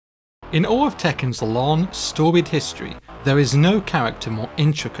In all of Tekken's long, storied history, there is no character more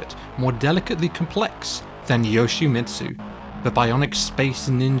intricate, more delicately complex than Yoshimitsu. The Bionic Space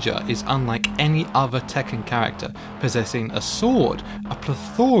Ninja is unlike any other Tekken character, possessing a sword, a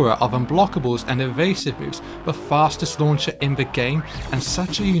plethora of unblockables and evasive moves, the fastest launcher in the game, and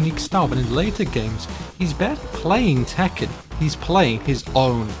such a unique style that in later games, he's barely playing Tekken, he's playing his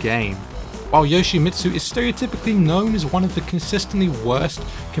own game. While Yoshimitsu is stereotypically known as one of the consistently worst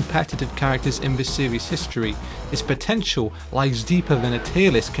competitive characters in the series' history, his potential lies deeper than a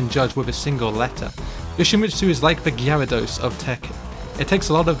tier list can judge with a single letter. Yoshimitsu is like the Gyarados of Tekken. It takes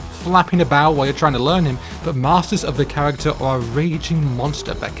a lot of flapping about while you're trying to learn him, but masters of the character are a raging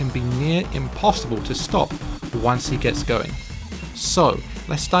monster that can be near impossible to stop once he gets going. So,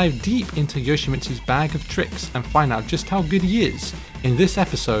 let's dive deep into Yoshimitsu's bag of tricks and find out just how good he is in this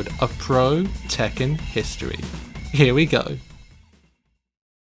episode of Pro Tekken History. Here we go.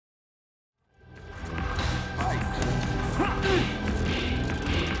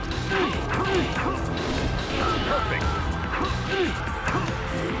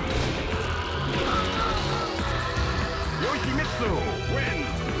 Yoshimitsu wins!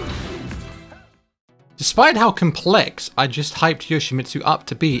 Despite how complex I just hyped Yoshimitsu up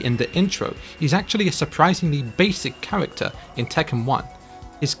to be in the intro, he's actually a surprisingly basic character in Tekken 1.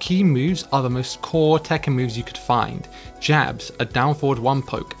 His key moves are the most core Tekken moves you could find: jabs, a down forward 1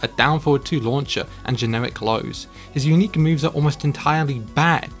 poke, a down forward 2 launcher, and generic lows. His unique moves are almost entirely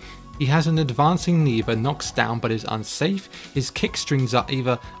bad. He has an advancing knee that knocks down but is unsafe, his kick strings are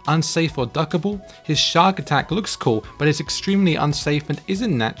either unsafe or duckable, his shark attack looks cool but is extremely unsafe and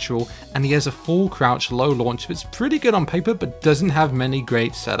isn't natural, and he has a full crouch low launch that's pretty good on paper but doesn't have many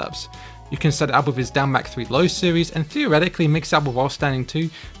great setups. You can set it up with his down back 3 low series and theoretically mix it up with while standing 2,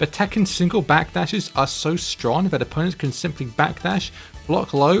 but Tekken's single backdashes are so strong that opponents can simply backdash,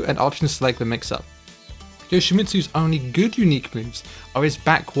 block low and option select the mix up. Yoshimitsu's only good unique moves are his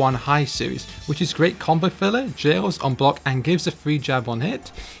back 1 high series, which is great combo filler, jails on block and gives a free jab on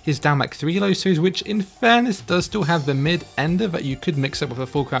hit, his down back 3 low series, which in fairness does still have the mid ender that you could mix up with a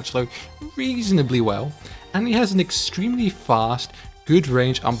full crouch low reasonably well, and he has an extremely fast, good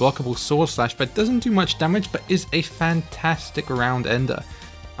range unblockable sword slash that doesn't do much damage but is a fantastic round ender.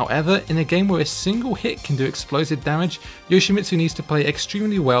 However, in a game where a single hit can do explosive damage, Yoshimitsu needs to play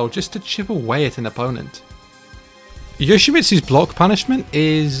extremely well just to chip away at an opponent. Yoshimitsu's block punishment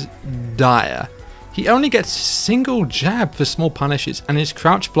is dire. He only gets single jab for small punishes and his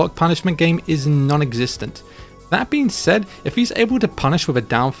crouch block punishment game is non-existent. That being said, if he's able to punish with a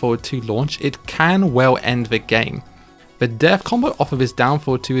down forward 2 launch, it can well end the game. The death combo off of his down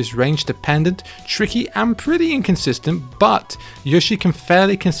forward 2 is range dependent, tricky and pretty inconsistent, but Yoshi can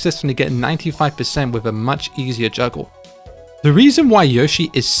fairly consistently get 95% with a much easier juggle. The reason why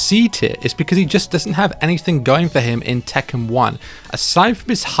Yoshi is C tier is because he just doesn't have anything going for him in Tekken 1, aside from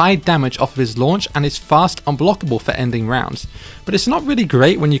his high damage off of his launch and his fast unblockable for ending rounds. But it's not really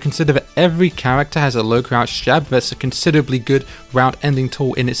great when you consider that every character has a low crouch jab that's a considerably good round ending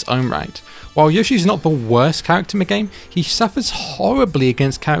tool in its own right. While Yoshi's not the worst character in the game, he suffers horribly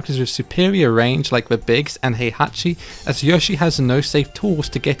against characters with superior range like the Bigs and Heihachi, as Yoshi has no safe tools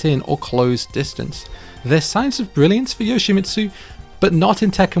to get in or close distance. There's signs of brilliance for Yoshimitsu, but not in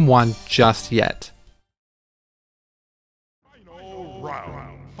Tekken 1 just yet. Final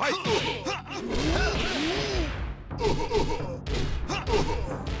round. Fight!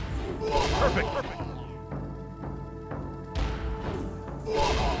 Perfect.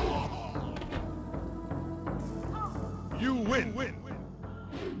 You win.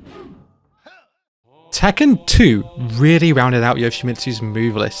 Tekken 2 really rounded out Yoshimitsu's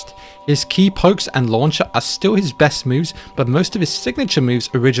move list. His key pokes and launcher are still his best moves, but most of his signature moves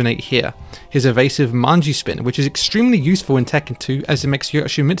originate here. His evasive manji spin, which is extremely useful in Tekken 2 as it makes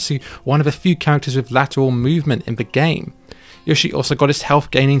Yoshimitsu one of the few characters with lateral movement in the game. Yoshi also got his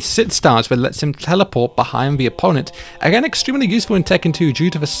health gaining sit stance that lets him teleport behind the opponent, again extremely useful in Tekken 2 due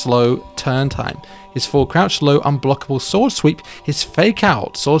to the slow turn time. His full crouch low unblockable sword sweep, his fake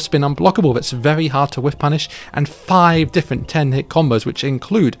out sword spin unblockable that's very hard to whiff punish, and 5 different 10 hit combos which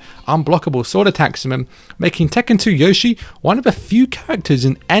include unblockable sword attacks in them, making Tekken 2 Yoshi one of the few characters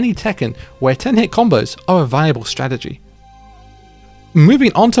in any Tekken where 10 hit combos are a viable strategy.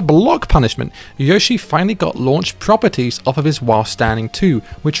 Moving on to block punishment, Yoshi finally got launch properties off of his while standing 2,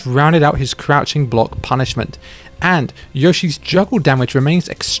 which rounded out his crouching block punishment. And Yoshi's juggle damage remains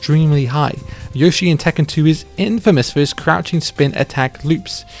extremely high. Yoshi in Tekken 2 is infamous for his crouching spin attack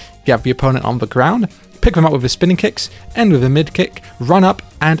loops. Get the opponent on the ground, pick them up with his spinning kicks, end with a mid kick, run up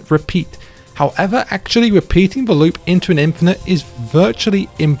and repeat. However, actually repeating the loop into an infinite is virtually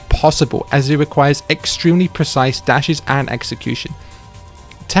impossible as it requires extremely precise dashes and execution.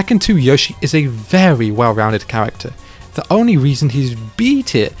 Tekken 2 Yoshi is a very well-rounded character. The only reason he's B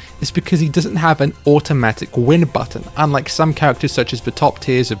tier is because he doesn't have an automatic win button, unlike some characters such as the top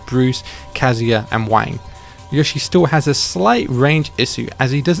tiers of Bruce, Kazuya and Wang. Yoshi still has a slight range issue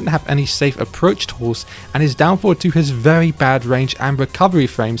as he doesn't have any safe approach tools, and his down forward 2 has very bad range and recovery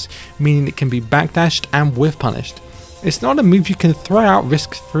frames, meaning it can be backdashed and whiff punished. It's not a move you can throw out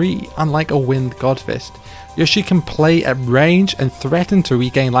risk free, unlike a Wind Godfist. Yoshi can play at range and threaten to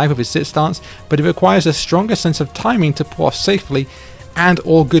regain life with his sit stance, but it requires a stronger sense of timing to pull off safely and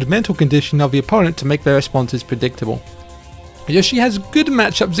or good mental condition of the opponent to make their responses predictable. Yoshi has good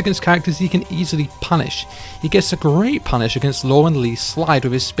matchups against characters he can easily punish. He gets a great punish against Lauren Lee's slide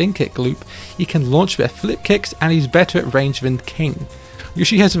with his spin kick loop, he can launch their flip kicks, and he's better at range than King.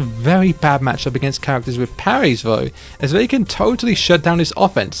 Yoshi has a very bad matchup against characters with parries though, as they can totally shut down his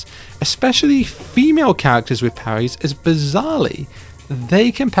offense, especially female characters with parries, as bizarrely, they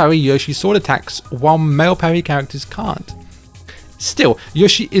can parry Yoshi's sword attacks while male parry characters can't. Still,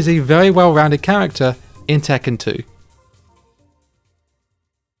 Yoshi is a very well-rounded character in Tekken 2.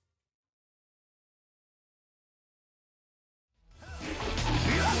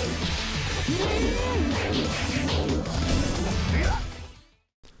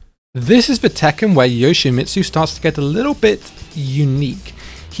 This is the Tekken where Yoshimitsu starts to get a little bit unique.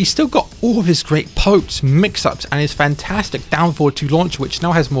 He's still got all of his great pokes, mix-ups and his fantastic down forward 2 launch which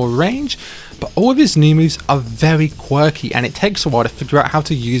now has more range, but all of his new moves are very quirky and it takes a while to figure out how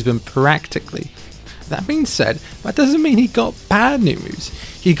to use them practically. That being said, that doesn't mean he got bad new moves.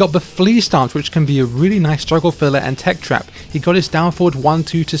 He got the flea stance, which can be a really nice struggle filler and tech trap. He got his down forward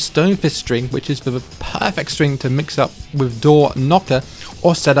 1-2 to stone fist string, which is the perfect string to mix up with door knocker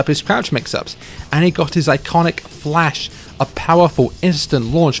or set up his crouch mix-ups. And he got his iconic flash, a powerful instant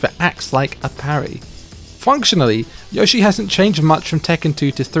launch that acts like a parry. Functionally, Yoshi hasn't changed much from Tekken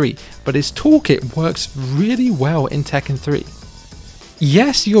 2 to 3, but his toolkit works really well in Tekken 3.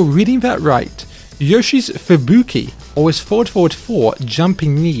 Yes, you're reading that right. Yoshi's Fubuki, or his forward 4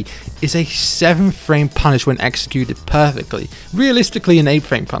 jumping knee, is a 7-frame punish when executed perfectly, realistically an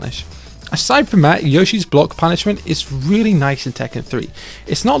 8-frame punish. Aside from that, Yoshi's block punishment is really nice in Tekken 3.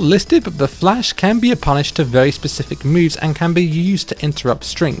 It's not listed, but the flash can be a punish to very specific moves and can be used to interrupt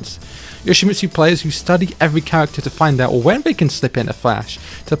strings. Yoshimitsu players who study every character to find out when they can slip in a flash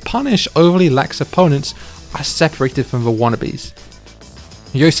to punish overly lax opponents are separated from the wannabes.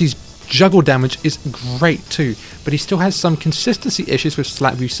 Yoshi's juggle damage is great too, but he still has some consistency issues with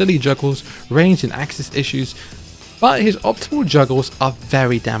slap view silly juggles, range and axis issues, but his optimal juggles are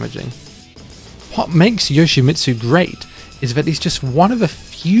very damaging. What makes Yoshimitsu great is that he's just one of the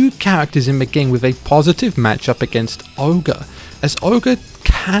few characters in the game with a positive matchup against Ogre, as Ogre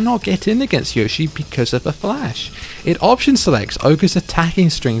cannot get in against Yoshi because of the flash. It option selects Ogre's attacking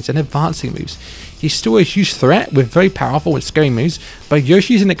strings and advancing moves. He's still a huge threat with very powerful and scary moves, but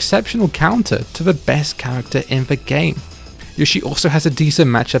Yoshi's an exceptional counter to the best character in the game. Yoshi also has a decent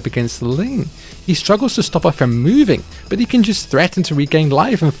matchup against Ling. He struggles to stop her from moving, but he can just threaten to regain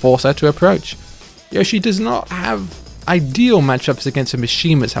life and force her to approach. Yoshi does not have ideal matchups against the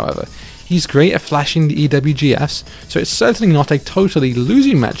Mishimas, however. He's great at flashing the EWGFs, so it's certainly not a totally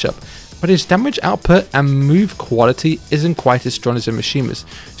losing matchup, but his damage output and move quality isn't quite as strong as the Mishimas,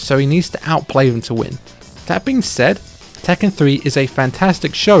 so he needs to outplay them to win. That being said, Tekken 3 is a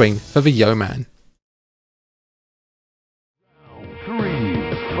fantastic showing for the Yo-Man.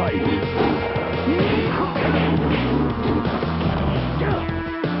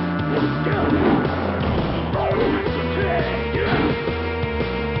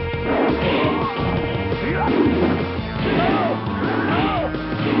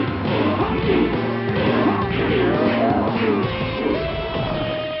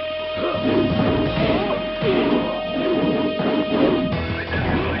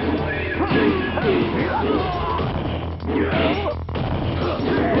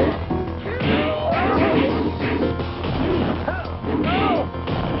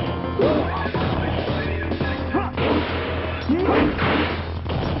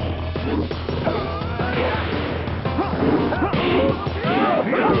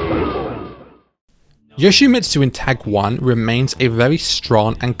 Yoshimitsu in Tag 1 remains a very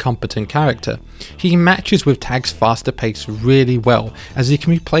strong and competent character. He matches with Tag's faster pace really well, as he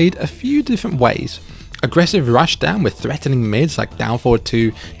can be played a few different ways. Aggressive rush down with threatening mids like down forward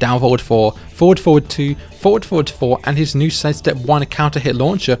 2, down forward 4, forward forward 2, forward forward 4 and his new sidestep 1 counter hit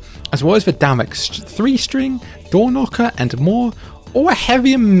launcher, as well as the down 3 string, door knocker and more, or a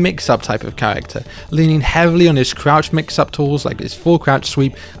heavier mix-up type of character, leaning heavily on his crouch mix-up tools like his full crouch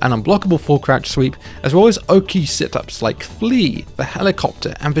sweep and unblockable full crouch sweep, as well as OP sit-ups like Flee, the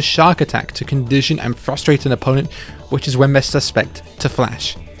helicopter, and the shark attack to condition and frustrate an opponent, which is when they're suspect to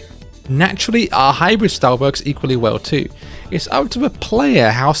flash. Naturally, our hybrid style works equally well too. It's up to the player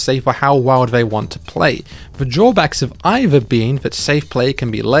how safe or how wild they want to play, the drawbacks of either being that safe play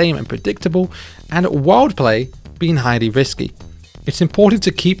can be lame and predictable, and wild play being highly risky. It's important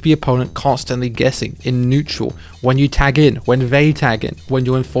to keep the opponent constantly guessing in neutral, when you tag in, when they tag in, when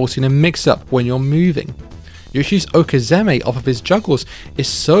you're enforcing a mix-up, when you're moving. Yoshi's Okazeme off of his juggles is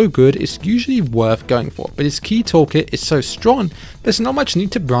so good it's usually worth going for, but his key toolkit is so strong there's not much need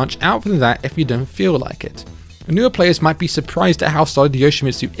to branch out from that if you don't feel like it. Newer players might be surprised at how solid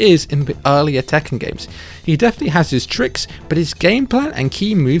Yoshimitsu is in the earlier Tekken games. He definitely has his tricks, but his game plan and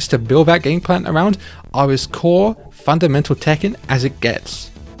key moves to build that game plan around are as core, fundamental Tekken as it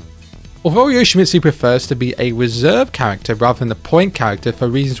gets. Although Yoshimitsu prefers to be a reserve character rather than a point character for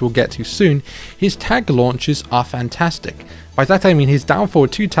reasons we'll get to soon, his tag launches are fantastic. By that I mean his down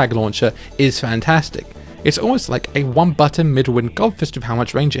forward 2 tag launcher is fantastic. It's almost like a one button middle wind godfist with how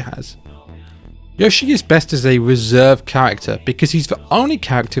much range it has. Yoshi is best as a reserve character because he's the only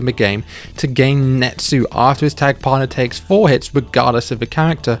character in the game to gain Netsu after his tag partner takes 4 hits regardless of the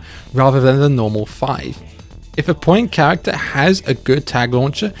character, rather than the normal 5. If a point character has a good tag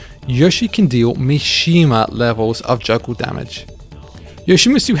launcher, Yoshi can deal Mishima levels of juggle damage.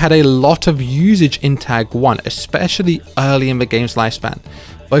 Yoshimitsu had a lot of usage in Tag 1, especially early in the game's lifespan.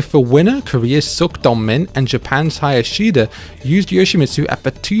 Both the winner, Korea's Suk Dong-min, and Japan's Hayashida used Yoshimitsu at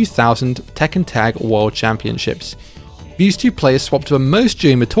the 2000 Tekken Tag World Championships. These two players swapped the most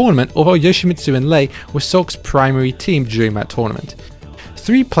during the tournament, although Yoshimitsu and Lei were Suk's primary team during that tournament.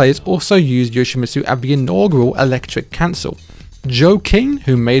 3 players also used Yoshimitsu at the inaugural Electric Cancel. Joe King,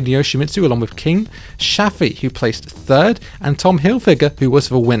 who made Yoshimitsu along with King, Shafi, who placed 3rd, and Tom Hilfiger, who was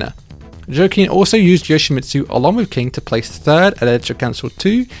the winner. Joe King also used Yoshimitsu along with King to place 3rd at Electric Cancel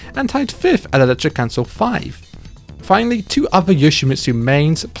 2 and tied 5th at Electric Cancel 5. Finally, 2 other Yoshimitsu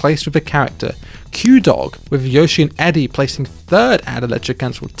mains placed with the character, QDogg with Yoshi and Eddie placing 3rd at Electric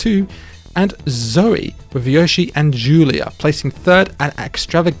Cancel 2, and Zoe with Yoshi and Julia placing 3rd at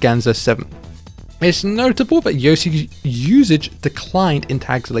Extravaganza 7. It's notable that Yoshi's usage declined in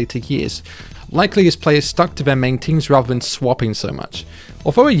tags later years, likely as players stuck to their main teams rather than swapping so much.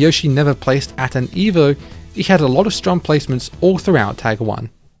 Although Yoshi never placed at an Evo, he had a lot of strong placements all throughout Tag 1.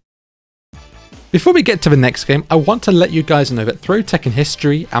 Before we get to the next game, I want to let you guys know that Throw Tekken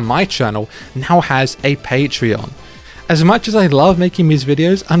History and my channel now has a Patreon. As much as I love making these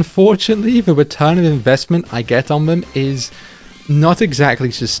videos, unfortunately the return of investment I get on them is not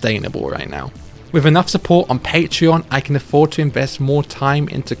exactly sustainable right now. With enough support on Patreon, I can afford to invest more time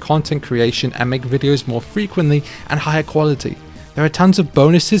into content creation and make videos more frequently and higher quality. There are tons of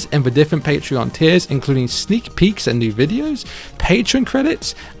bonuses in the different Patreon tiers, including sneak peeks at new videos, patron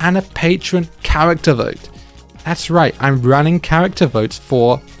credits, and a patron character vote. That's right, I'm running character votes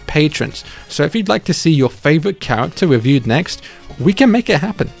for patrons, so if you'd like to see your favorite character reviewed next, we can make it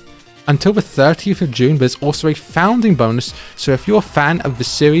happen. Until the 30th of June, there's also a founding bonus, so if you're a fan of the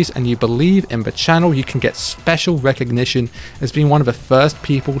series and you believe in the channel, you can get special recognition as being one of the first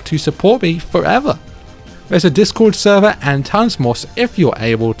people to support me forever. There's a Discord server and tons more, so if you're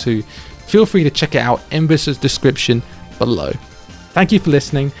able to, feel free to check it out in the description below. Thank you for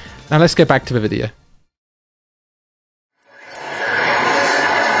listening. Now let's get back to the video.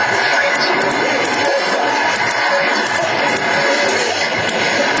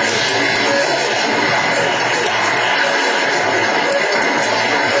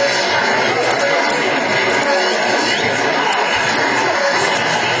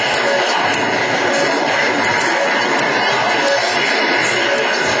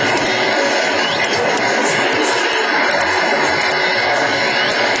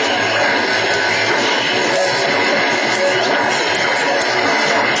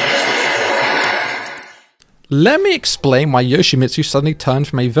 Let me explain why Yoshimitsu suddenly turned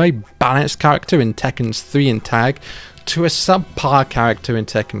from a very balanced character in Tekken 3 and Tag to a subpar character in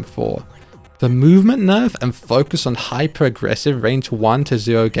Tekken 4. The movement nerf and focus on hyper-aggressive range 1 to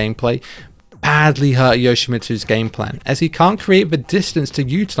 0 gameplay badly hurt Yoshimitsu's game plan, as he can't create the distance to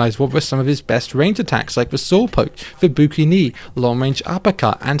utilize what were some of his best range attacks like the sword poke, the Buki knee, long range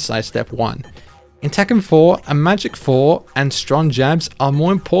uppercut, and sidestep 1. In Tekken 4, a magic 4 and strong jabs are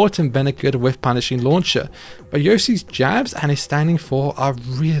more important than a good whiff punishing launcher, but Yoshi's jabs and his standing 4 are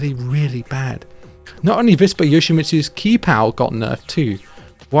really bad. Not only this, but Yoshimitsu's key power got nerfed too.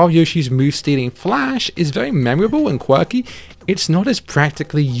 While Yoshi's move stealing flash is very memorable and quirky, it's not as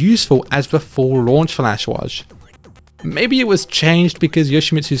practically useful as the full launch flash was. Maybe it was changed because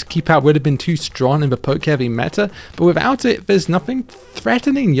Yoshimitsu's keep out would have been too strong in the poke heavy meta, but without it, there's nothing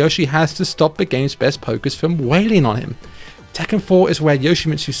threatening Yoshi has to stop the game's best pokers from wailing on him. Tekken 4 is where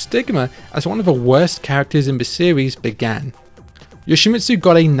Yoshimitsu's stigma as one of the worst characters in the series began. Yoshimitsu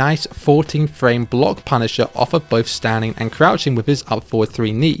got a nice 14 frame block punisher off of both standing and crouching with his up forward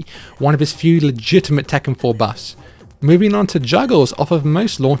 3 knee, one of his few legitimate Tekken 4 buffs. Moving on to juggles, off of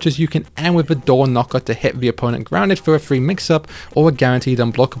most launches you can end with a door knocker to hit the opponent grounded for a free mix-up or a guaranteed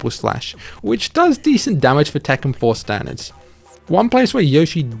unblockable slash, which does decent damage for Tekken 4 standards. One place where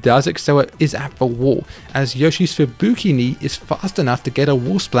Yoshi does excel is at the wall, as Yoshi's Fubuki knee is fast enough to get a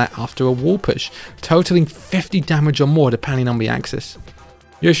wall splat after a wall push, totaling 50 damage or more depending on the axis.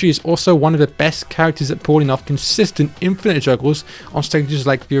 Yoshi is also one of the best characters at pulling off consistent infinite juggles on stages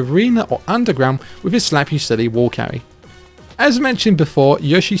like the arena or underground with his slap you silly wall carry. As mentioned before,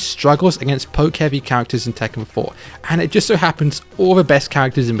 Yoshi struggles against poke heavy characters in Tekken 4, and it just so happens all the best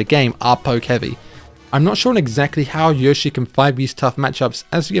characters in the game are poke heavy. I'm not sure on exactly how Yoshi can fight these tough matchups,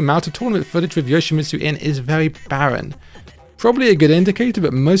 as the amount of tournament footage with Yoshimitsu in is very barren. Probably a good indicator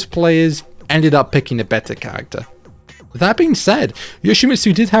that most players ended up picking a better character. That being said,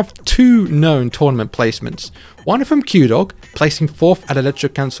 Yoshimitsu did have 2 known tournament placements, one from QDogg, placing 4th at Electro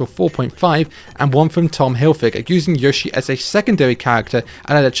Cancel 4.5, and one from Tom Hilfiger, using Yoshi as a secondary character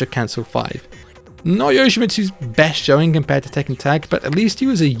at Electro Cancel 5. Not Yoshimitsu's best showing compared to Tekken Tag, but at least he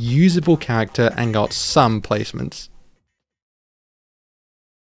was a usable character and got some placements.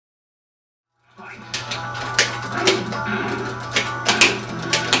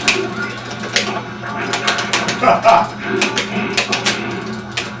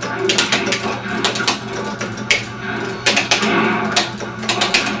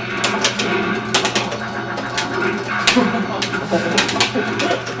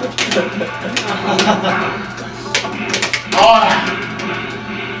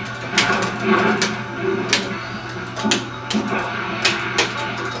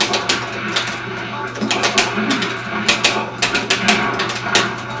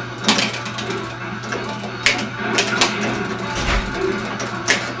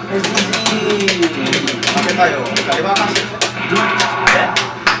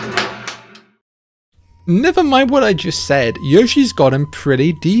 Never mind what I just said, Yoshi's gotten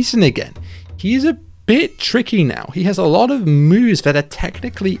pretty decent again. He's a bit tricky now. He has a lot of moves that are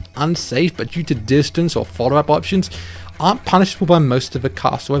technically unsafe, but due to distance or follow-up options, aren't punishable by most of the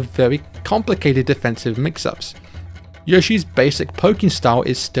cast or have very complicated defensive mix-ups. Yoshi's basic poking style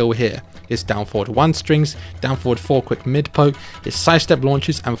is still here. His down forward 1 strings, down forward 4 quick mid poke, his sidestep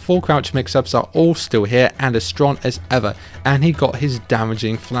launches and full crouch mix-ups are all still here and as strong as ever, and he got his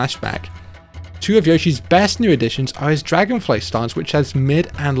damaging flashback. 2 of Yoshi's best new additions are his Dragonfly stance, which has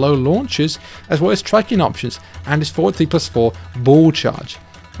mid and low launches, as well as tracking options, and his forward 3+4 ball charge.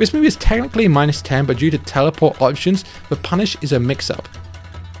 This move is technically -10, but due to teleport options, the punish is a mix-up.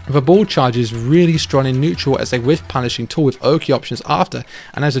 The ball charge is really strong in neutral as a whiff punishing tool with Oki options after,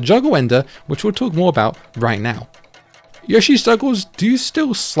 and as a juggle ender, which we'll talk more about right now. Yoshi's juggles do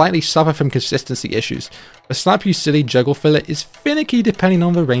still slightly suffer from consistency issues. The slap you silly juggle filler is finicky depending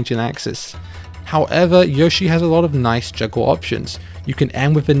on the range and axis. However, Yoshi has a lot of nice juggle options. You can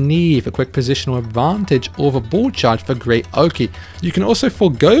end with a knee for quick positional advantage or the ball charge for great Oki. You can also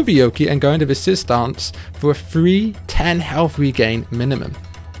forego the Oki and go into the sit stance for a free 10 health regain minimum.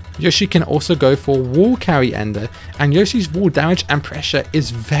 Yoshi can also go for wall carry ender, and Yoshi's wall damage and pressure is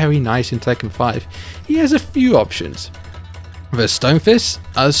very nice in Tekken 5. He has a few options. The Stone Fists,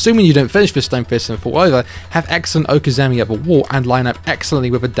 assuming you don't finish the Stone Fists and fall over, have excellent Okizeme at the wall and line up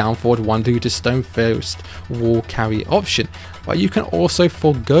excellently with a down forward 1-2 to Stone Fist wall carry option, but you can also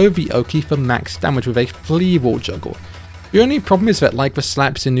forego the Oki for max damage with a flea wall juggle. The only problem is that, like the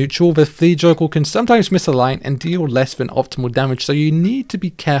slaps in neutral, the flea juggle can sometimes misalign and deal less than optimal damage, so you need to be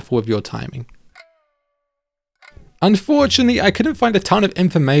careful with your timing. Unfortunately, I couldn't find a ton of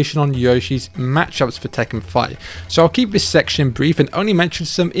information on Yoshi's matchups for Tekken 5, so I'll keep this section brief and only mention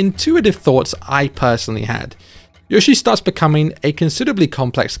some intuitive thoughts I personally had. Yoshi starts becoming a considerably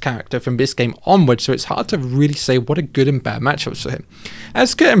complex character from this game onwards, so it's hard to really say what are good and bad matchups for him.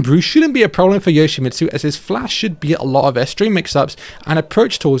 Asuka and Bruce shouldn't be a problem for Yoshimitsu, as his flash should beat a lot of extreme mix-ups and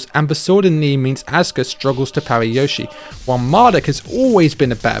approach tools, and the sword and knee means Asuka struggles to parry Yoshi, while Marduk has always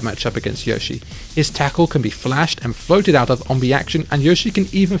been a bad matchup against Yoshi. His tackle can be flashed and floated out of on reaction, and Yoshi can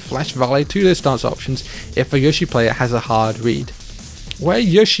even flash volley to those stance options if a Yoshi player has a hard read. Where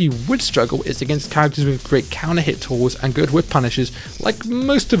Yoshi would struggle is against characters with great counter hit tools and good whip punishes like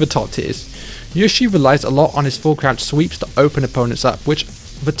most of the top tiers. Yoshi relies a lot on his full crouch sweeps to open opponents up, which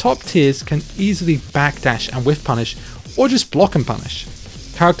the top tiers can easily backdash and whiff punish, or just block and punish.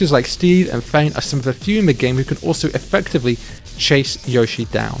 Characters like Steve and Fane are some of the few in the game who can also effectively chase Yoshi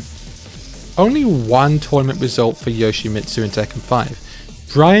down. Only one tournament result for Yoshimitsu in Tekken 5.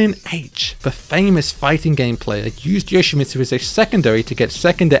 Brian H., the famous fighting game player, used Yoshimitsu as a secondary to get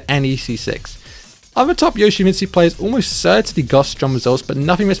second at NEC6. Other top Yoshimitsu players almost certainly got strong results, but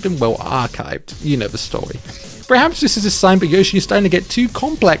nothing has been well archived. You know the story. Perhaps this is a sign that Yoshi is starting to get too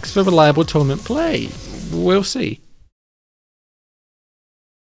complex for reliable tournament play. We'll see.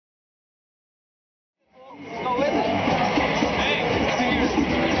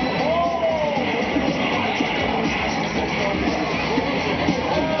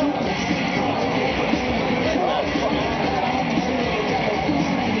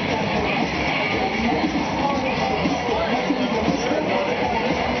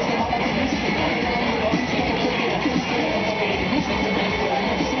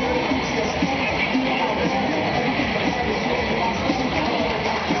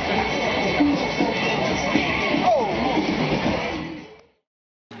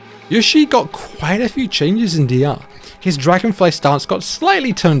 Yoshi got quite a few changes in DR. His Dragonfly stance got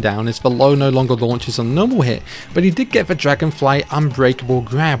slightly toned down as the low no longer launches on normal hit, but he did get the Dragonfly Unbreakable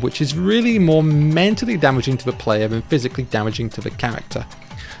grab, which is really more mentally damaging to the player than physically damaging to the character.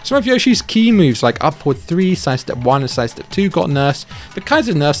 Some of Yoshi's key moves like upward 3, sidestep 1 and sidestep 2 got nerfs, the kinds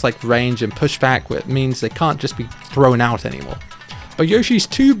of nerfs like range and pushback, which means they can't just be thrown out anymore. But Yoshi's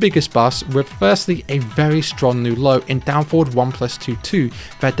two biggest buffs were firstly a very strong new low in down forward 1+2/2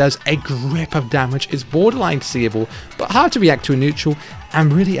 that does a grip of damage, is borderline seeable but hard to react to in neutral,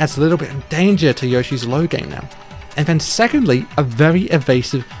 and really adds a little bit of danger to Yoshi's low game now. And then secondly, a very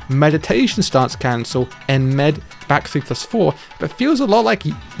evasive meditation stance cancel and med back 3+4 that feels a lot like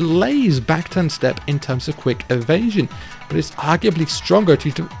Lay's back turn step in terms of quick evasion, but is arguably stronger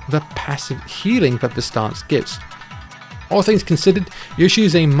due to the passive healing that the stance gives. All things considered, Yoshi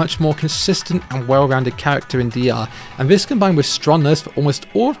is a much more consistent and well-rounded character in DR, and this combined with strong nerfs for almost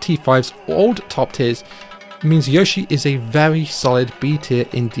all of T5's old top tiers means Yoshi is a very solid B tier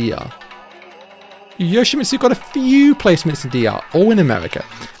in DR. Yoshimitsu got a few placements in DR, all in America.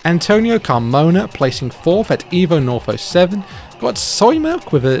 Antonio Carmona placing 4th at EVO North 07, got Soy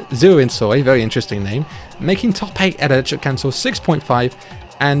Milk with a 0 in Soy, very interesting name, making top 8 at Electric Cancel 6.5,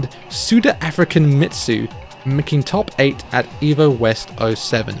 and Suda African Mitsu making top 8 at EVO West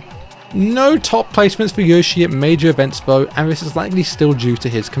 07. No top placements for Yoshi at major events though, and this is likely still due to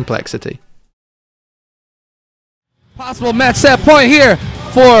his complexity. Possible match set point here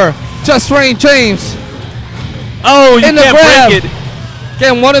for JustFrameJames. Oh, you in the can't grab. break it.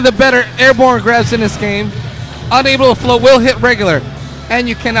 Again, one of the better airborne grabs in this game. Unable to float, will hit regular, and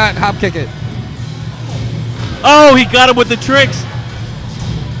you cannot hop kick it. Oh, he got him with the tricks.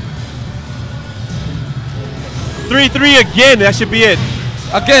 3-3 again, that should be it.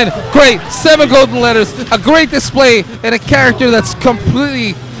 Again, great, 7 golden letters, a great display, and a character that's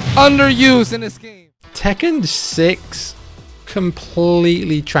completely underused in this game. Tekken 6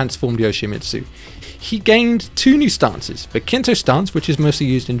 completely transformed Yoshimitsu. He gained 2 new stances, the Kinto stance, which is mostly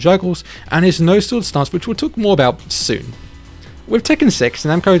used in juggles, and his no sword stance, which we'll talk more about soon. With Tekken 6,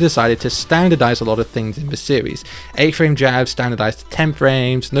 Namco decided to standardize a lot of things in the series. 8-frame jabs standardized to 10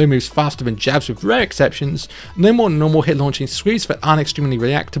 frames, no moves faster than jabs with rare exceptions, no more normal hit launching sweeps that aren't extremely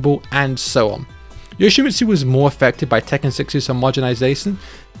reactable, and so on. Yoshimitsu was more affected by Tekken 6's homogenization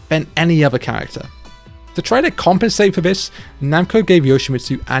than any other character. To try to compensate for this, Namco gave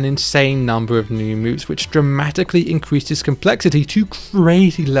Yoshimitsu an insane number of new moves which dramatically increased his complexity to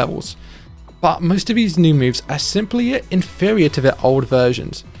crazy levels. But most of these new moves are simply inferior to their old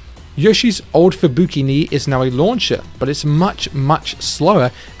versions. Yoshi's old Fubuki knee is now a launcher, but it's much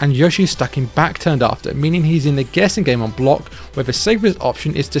slower, and Yoshi is stuck in back turned after, meaning he's in the guessing game on block where the safest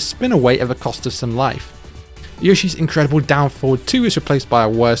option is to spin away at the cost of some life. Yoshi's incredible down forward 2 is replaced by a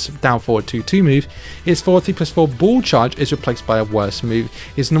worse down forward 2-2 move, his forward 3+4 ball charge is replaced by a worse move,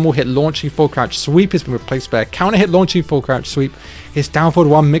 his normal hit launching full crouch sweep has been replaced by a counter hit launching full crouch sweep, his down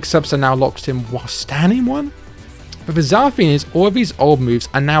forward 1 mix-ups are now locked in while standing 1. The bizarre thing is all of these old moves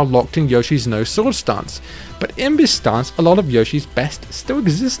are now locked in Yoshi's no sword stance, but in this stance a lot of Yoshi's best still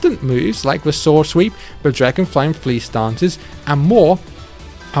existent moves like the sword sweep, the dragonfly and flea stances and more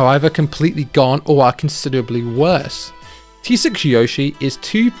are either completely gone or are considerably worse. T6 Yoshi is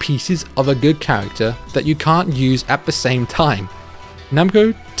 2 pieces of a good character that you can't use at the same time.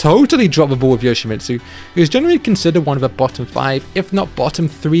 Namco totally dropped the ball with Yoshimitsu, who is generally considered one of the bottom 5, if not bottom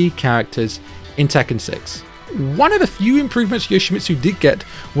 3 characters in Tekken 6. One of the few improvements Yoshimitsu did get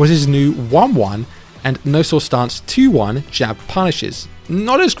was his new 1-1 and no saw stance 2-1 jab punishes.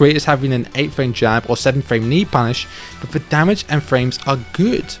 Not as great as having an 8-frame jab or 7-frame knee punish, but the damage and frames are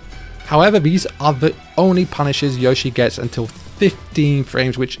good. However, these are the only punishes Yoshi gets until 15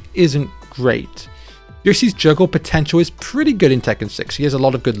 frames, which isn't great. Yoshi's juggle potential is pretty good in Tekken 6. He has a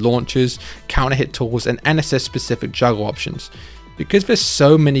lot of good launchers, counter hit tools, and NSS specific juggle options. Because there's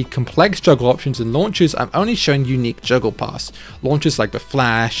so many complex juggle options and launchers, I'm only showing unique juggle paths. Launchers like the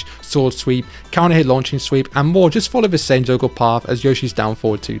flash, sword sweep, counter hit launching sweep, and more just follow the same juggle path as Yoshi's down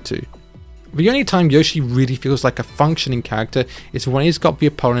forward 2-2. The only time Yoshi really feels like a functioning character is when he's got the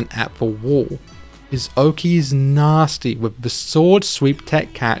opponent at the wall. His Oki is nasty with the sword sweep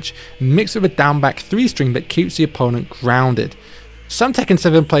tech catch mixed with a down back 3-string that keeps the opponent grounded. Some Tekken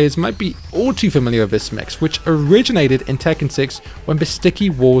 7 players might be all too familiar with this mix, which originated in Tekken 6 when the sticky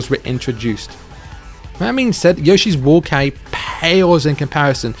walls were introduced. That being said, Yoshi's wall carry pales in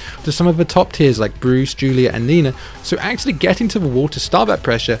comparison to some of the top tiers like Bruce, Julia and Nina, so actually getting to the wall to start that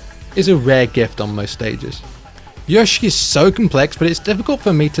pressure is a rare gift on most stages. Yoshi is so complex, but it's difficult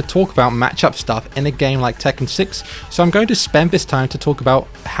for me to talk about matchup stuff in a game like Tekken 6, so I'm going to spend this time to talk about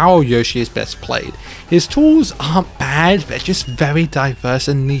how Yoshi is best played. His tools aren't bad, they're just very diverse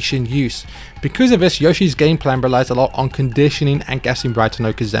and niche in use. Because of this, Yoshi's game plan relies a lot on conditioning and guessing right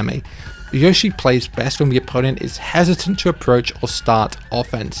on Okazeme. Yoshi plays best when the opponent is hesitant to approach or start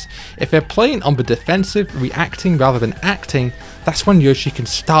offense. If they're playing on the defensive, reacting rather than acting, that's when Yoshi can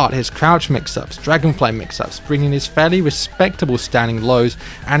start his crouch mix-ups, dragonfly mix-ups, bringing his fairly respectable standing lows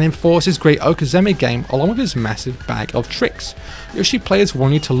and enforce his great Okazeme game along with his massive bag of tricks. Yoshi players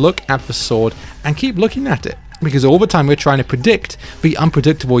want you to look at the sword and keep looking at it, because all the time we're trying to predict the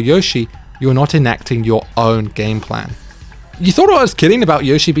unpredictable Yoshi, you're not enacting your own game plan. You thought I was kidding about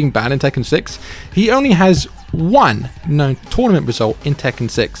Yoshi being bad in Tekken 6? He only has one known tournament result in Tekken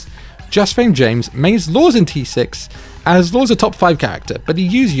 6. JustFrameJames mains Laws in T6, as Law's a top 5 character, but he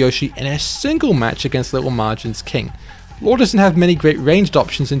used Yoshi in a single match against Little Margin's King. Law doesn't have many great ranged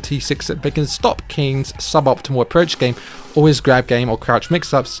options in T6 that can stop King's suboptimal approach game or his grab game or crouch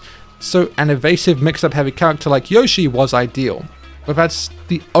mix-ups, so an evasive mix-up heavy character like Yoshi was ideal. But that's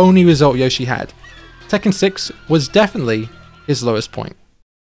the only result Yoshi had. Tekken 6 was definitely his lowest point.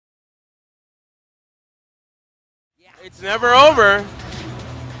 It's never over.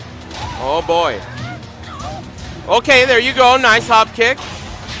 Oh boy. Okay, there you go. Nice hop kick.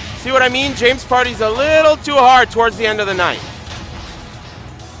 See what I mean? James party's a little too hard towards the end of the night.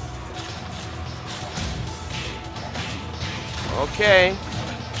 Okay.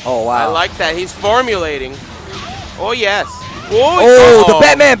 Oh, wow. I like that. He's formulating. Oh, yes. Oh, the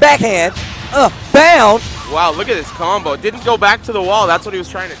Batman backhand. Bound. Wow, look at this combo. Didn't go back to the wall. That's what he was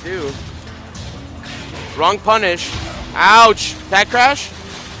trying to do. Wrong punish. Ouch. Tag crash?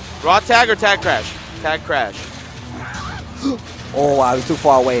 Raw tag or tag crash? Tag crash. Oh, wow. He's too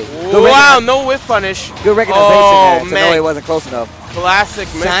far away. Wow, no whiff punish. Good recognition oh, there to man. know he wasn't close enough. Classic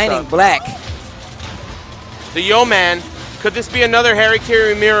mix-up. Shining black. The Yo Man. Could this be another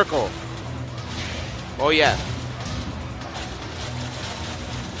Harikiri miracle? Oh, yeah.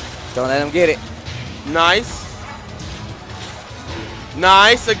 Don't let him get it. Nice.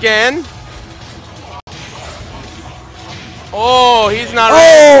 Nice again. Oh, he's not ready.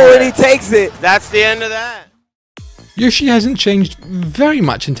 Oh, and he takes it. That's the end of that. Yoshi hasn't changed very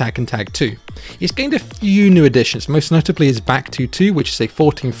much in Tekken Tag 2. He's gained a few new additions, most notably his back 2-2, which is a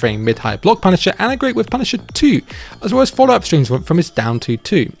 14-frame mid-high block punisher and a great with punisher 2, as well as follow-up strings from his down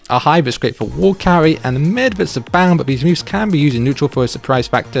 2-2. A high that's great for wall carry and a mid that's a bound, but these moves can be used in neutral for a surprise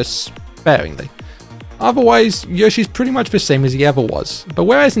factor sparingly. Otherwise, Yoshi's pretty much the same as he ever was, but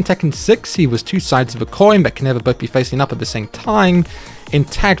whereas in Tekken 6 he was two sides of a coin that can never both be facing up at the same time, in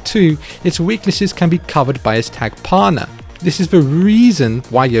Tag 2 its weaknesses can be covered by his tag partner. This is the reason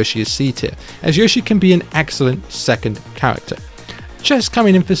why Yoshi is C tier, as Yoshi can be an excellent second character, just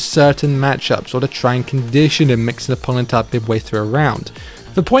coming in for certain matchups or to try and condition and mix an opponent up midway through a round.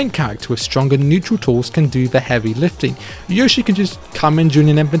 The point character with stronger neutral tools can do the heavy lifting. Yoshi can just come in during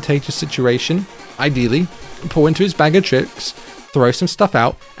an advantageous situation, ideally, pull into his bag of tricks, throw some stuff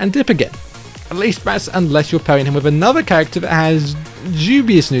out, and dip again. At least that's unless you're pairing him with another character that has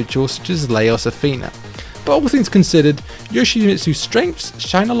dubious neutrals such as Leos Athena. But all things considered, Yoshimitsu's strengths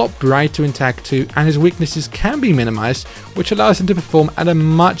shine a lot brighter in Tag 2 and his weaknesses can be minimized, which allows him to perform at a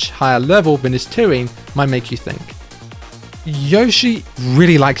much higher level than his tiering might make you think. Yoshi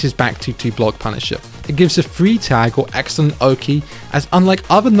really likes his back 2-2 block punisher. It gives a free tag or excellent Oki, as unlike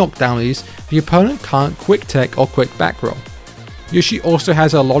other knockdown moves, the opponent can't quick tech or quick back roll. Yoshi also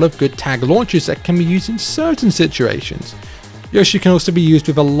has a lot of good tag launches that can be used in certain situations. Yoshi can also be used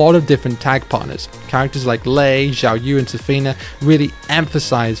with a lot of different tag partners. Characters like Lei, Xiao Yu and Safina really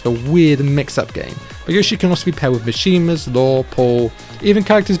emphasize the weird mix-up game, but Yoshi can also be paired with Mishimas, Law, Paul, even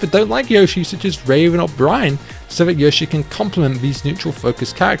characters that don't like Yoshi such as Raven or Brian, so that Yoshi can complement these neutral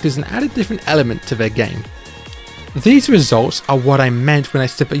focused characters and add a different element to their game. These results are what I meant when I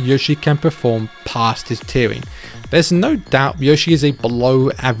said that Yoshi can perform past his tiering. There's no doubt Yoshi is a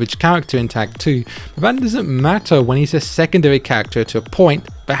below average character in Tag 2, but that doesn't matter when he's a secondary character to a point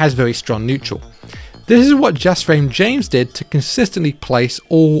but has very strong neutral. This is what JustFrameJames did to consistently place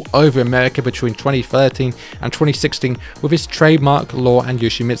all over America between 2013 and 2016 with his trademark Law and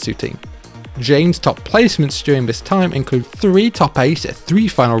Yoshimitsu team. James' top placements during this time include 3 top 8s at 3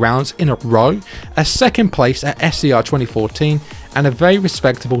 final rounds in a row, a 2nd place at SCR 2014, and a very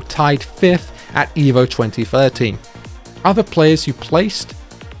respectable tied 5th at EVO 2013. Other players who placed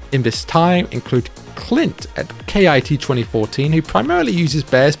in this time include Clint at KIT 2014, who primarily uses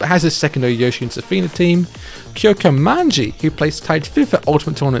bears but has a secondary Yoshi and Safina team, Kyoko Manji, who placed tied 5th at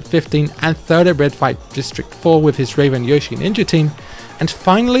Ultimate Tournament 15 and 3rd at Red Fight District 4 with his Raven Yoshi Ninja team, and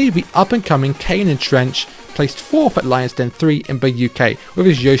finally the up-and-coming Kaneandtrench placed 4th at Lions Den 3 in the UK with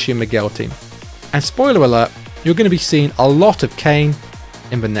his Yoshi and Miguel team. And spoiler alert, you're going to be seeing a lot of Kane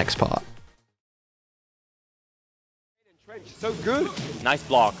in the next part. So good. Nice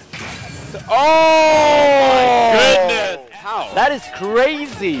block. Oh! Goodness! How? That is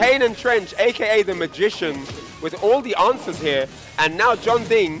crazy! Kaneandtrench, aka the Magician, with all the answers here, and now John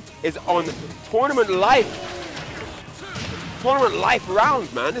Ding is on tournament life. Tournament life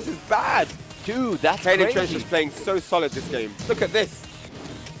round, man. This is bad. Dude, that's Kaneandtrench crazy. is playing so solid this game. Look at this.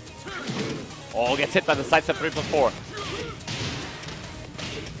 Oh, gets hit by the side step 3+4.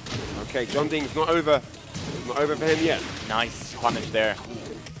 Okay, John Ding's not over. Not over for him yet. Nice punish there.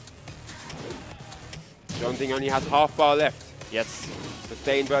 John Ding only has half bar left Yes. to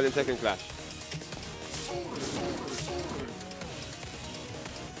stay in Berlin Tekken Clash.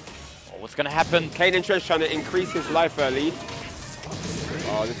 Oh, what's gonna happen? Kaneandtrench trying to increase his life lead.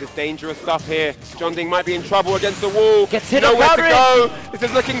 Oh, this is dangerous stuff here. John Ding might be in trouble against the wall. Gets hit Nowhere on to countering. go. This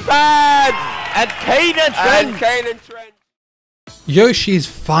is looking bad. And And Kaneandtrench! Kaneandtrench. Yoshi is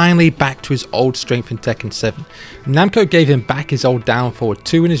finally back to his old strength in Tekken 7. Namco gave him back his old down forward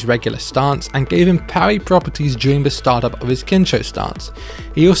 2 in his regular stance and gave him parry properties during the startup of his Kincho stance.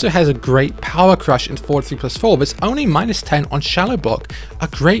 He also has a great power crush in forward 3+4 but it's only -10 on shallow block, a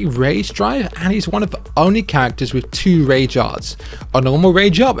great rage drive, and he's one of the only characters with 2 rage arts. A normal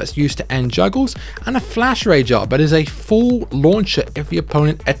rage art that's used to end juggles, and a flash rage art that is a full launcher if the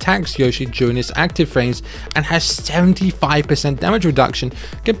opponent attacks Yoshi during his active frames and has 75% damage reduction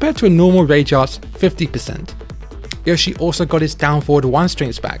compared to a normal rage art's 50%. Yoshi also got his down forward 1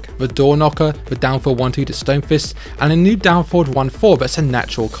 strings back, the door knocker, the down forward 1-2 to stone fist, and a new down forward 1-4 that's a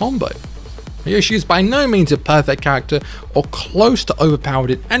natural combo. Yoshi is by no means a perfect character or close to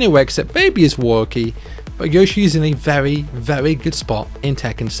overpowered in anywhere except maybe his Warrior Key, but Yoshi is in a very, very good spot in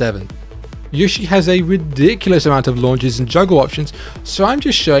Tekken 7. Yoshi has a ridiculous amount of launches and juggle options, so I'm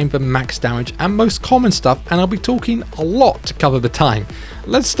just showing the max damage and most common stuff, and I'll be talking a lot to cover the time.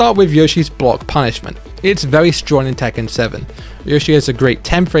 Let's start with Yoshi's block punishment. It's very strong in Tekken 7. Yoshi has a great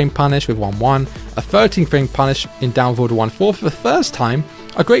 10 frame punish with 1-1, a 13 frame punish in down forward 1-4 for the first time,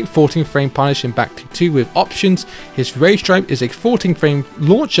 a great 14 frame punish in back 2 with options, his rage drive is a 14 frame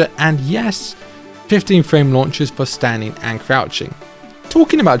launcher, and yes, 15 frame launchers for standing and crouching.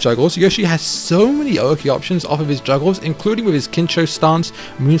 Talking about juggles, Yoshi has so many Oki options off of his juggles, including with his Kincho stance,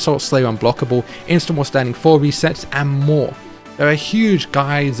 Moonsault Slayer Unblockable, Instant While Standing 4 resets, and more. There are huge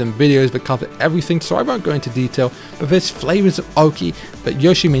guides and videos that cover everything, so I won't go into detail, but there's flavors of Oki that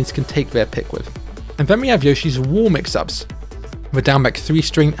Yoshi mains can take their pick with. And then we have Yoshi's wall mix-ups. The down back 3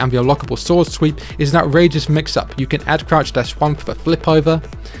 string and the unlockable sword sweep is an outrageous mix-up. You can add crouch -1 for the flip over.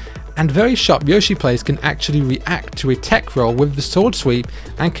 And very sharp Yoshi players can actually react to a tech roll with the sword sweep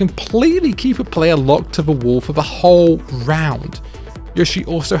and completely keep a player locked to the wall for the whole round. Yoshi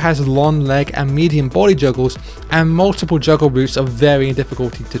also has long leg and medium body juggles and multiple juggle routes of varying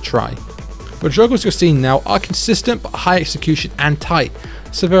difficulty to try. The juggles you're seeing now are consistent but high execution and tight,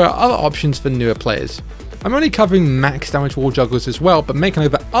 so there are other options for newer players. I'm only covering max damage wall juggles as well, but making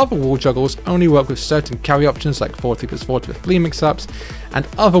over other wall juggles only work with certain carry options like 4-3+4 to the flea mix-ups, and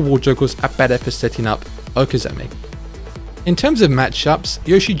other wall juggles are better for setting up Okazeme. In terms of matchups,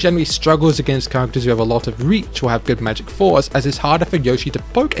 Yoshi generally struggles against characters who have a lot of reach or have good magic force, as it's harder for Yoshi to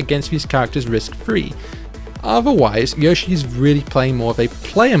poke against these characters risk-free. Otherwise, Yoshi is really playing more of a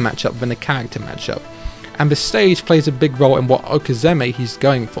player matchup than a character matchup. and the stage plays a big role in what Okazeme he's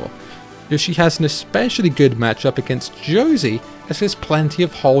going for. Yoshi has an especially good matchup against Josie, as there's plenty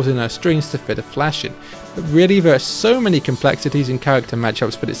of holes in her strings to fit a flash in. But really there are so many complexities in character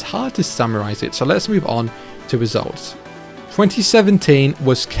matchups, but it's hard to summarize it, so let's move on to results. 2017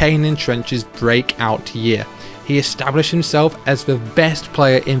 was Kaneandtrench's breakout year. He established himself as the best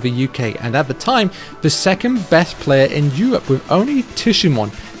player in the UK, and at the time, the second best player in Europe, with only Tishimon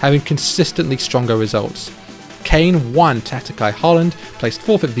having consistently stronger results. Kane won Tatakai Holland, placed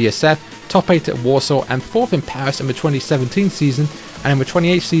 4th at VSF, top 8 at Warsaw, and 4th in Paris in the 2017 season, and in the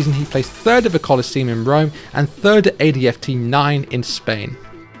 2018 season he placed 3rd at the Coliseum in Rome, and 3rd at ADFT 9 in Spain.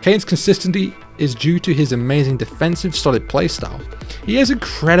 Kane's consistency is due to his amazing defensive solid playstyle. He has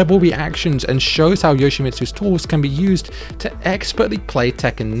incredible reactions and shows how Yoshimitsu's tools can be used to expertly play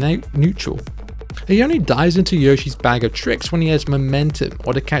Tekken neutral. He only dives into Yoshi's bag of tricks when he has momentum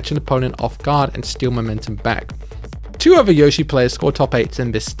or to catch an opponent off guard and steal momentum back. 2 other Yoshi players scored top 8s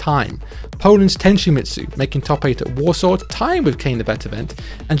in this time, Poland's Yoshimitsu making top 8 at Warsaw, tying with Kane at that event,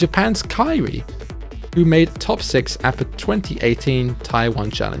 and Japan's Kairi, who made top 6 at the 2018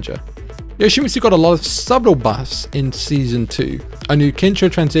 Taiwan Challenger. Yoshimitsu got a lot of subtle buffs in Season 2, a new Kincho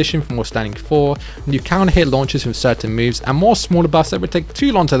transition for more standing 4, new counter hit launches from certain moves, and more smaller buffs that would take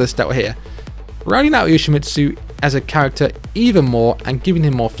too long to list out here, rounding out Yoshimitsu as a character even more and giving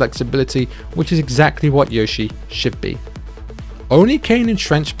him more flexibility, which is exactly what Yoshi should be. Only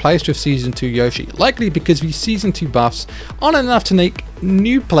Kaneandtrench placed with Season 2 Yoshi, likely because these Season 2 buffs aren't enough to make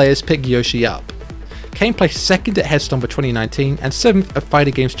new players pick Yoshi up. Kane placed 2nd at Headstone for 2019 and 7th at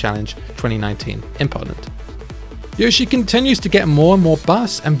Fighter Games Challenge 2019 in Poland. Yoshi continues to get more and more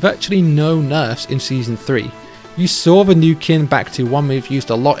buffs and virtually no nerfs in Season 3. You saw the new Kin back to 1 move used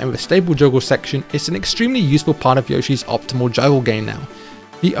a lot in the stable juggle section. It's an extremely useful part of Yoshi's optimal juggle game now.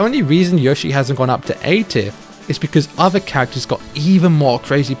 The only reason Yoshi hasn't gone up to A tier is because other characters got even more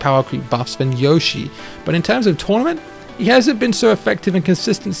crazy power creep buffs than Yoshi, but in terms of tournament, he hasn't been so effective and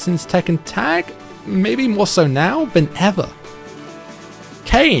consistent since Tekken Tag, maybe more so now than ever.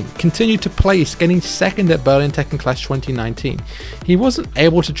 Kane continued to place, getting 2nd at Berlin Tekken Clash 2019. He wasn't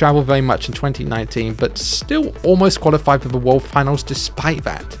able to travel very much in 2019, but still almost qualified for the World Finals despite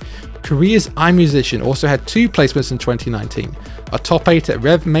that. Korea's iMusician also had 2 placements in 2019, a top 8 at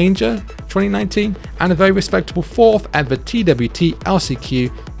Rev Major 2019, and a very respectable 4th at the TWT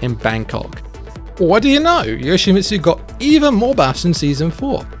LCQ in Bangkok. What do you know, Yoshimitsu got even more buffs in Season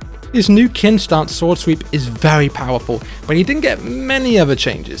 4. His new Kin stance sword sweep is very powerful, but he didn't get many other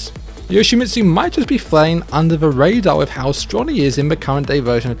changes. Yoshimitsu might just be flying under the radar with how strong he is in the current day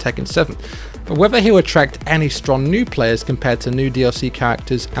version of Tekken 7, but whether he'll attract any strong new players compared to new DLC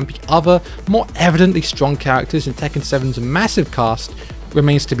characters and the other, more evidently strong characters in Tekken 7's massive cast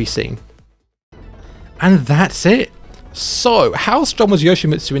remains to be seen. And that's it. So, how strong was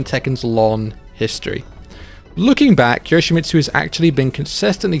Yoshimitsu in Tekken's long history? Looking back, Yoshimitsu has actually been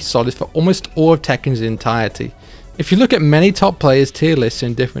consistently solid for almost all of Tekken's entirety. If you look at many top players' tier lists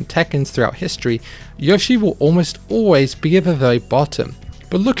in different Tekkens throughout history, Yoshi will almost always be at the very bottom.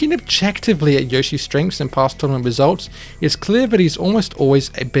 But looking objectively at Yoshi's strengths and past tournament results, it's clear that he's almost always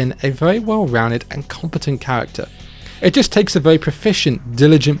been a very well-rounded and competent character. It just takes a very proficient,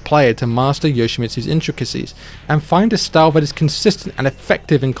 diligent player to master Yoshimitsu's intricacies and find a style that is consistent and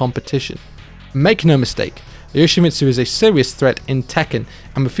effective in competition. Make no mistake, Yoshimitsu is a serious threat in Tekken,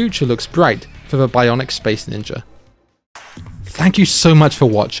 and the future looks bright for the Bionic Space Ninja. Thank you so much for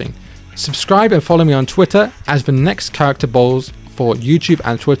watching. Subscribe and follow me on Twitter, as the next character bowls for YouTube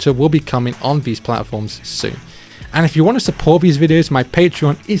and Twitter will be coming on these platforms soon. And if you want to support these videos, my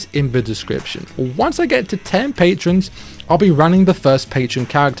Patreon is in the description. Once I get to 10 patrons, I'll be running the first patron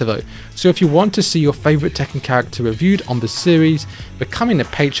character vote. So if you want to see your favourite Tekken character reviewed on the series, becoming a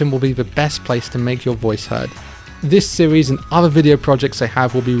patron will be the best place to make your voice heard. This series and other video projects I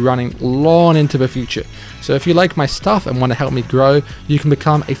have will be running long into the future. So if you like my stuff and want to help me grow, you can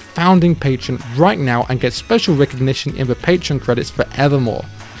become a founding patron right now and get special recognition in the Patreon credits forevermore.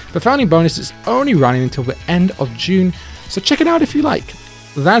 The founding bonus is only running until the end of June, so check it out if you like.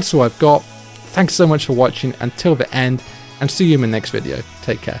 That's all I've got. Thanks so much for watching until the end, and see you in the next video.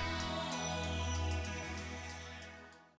 Take care.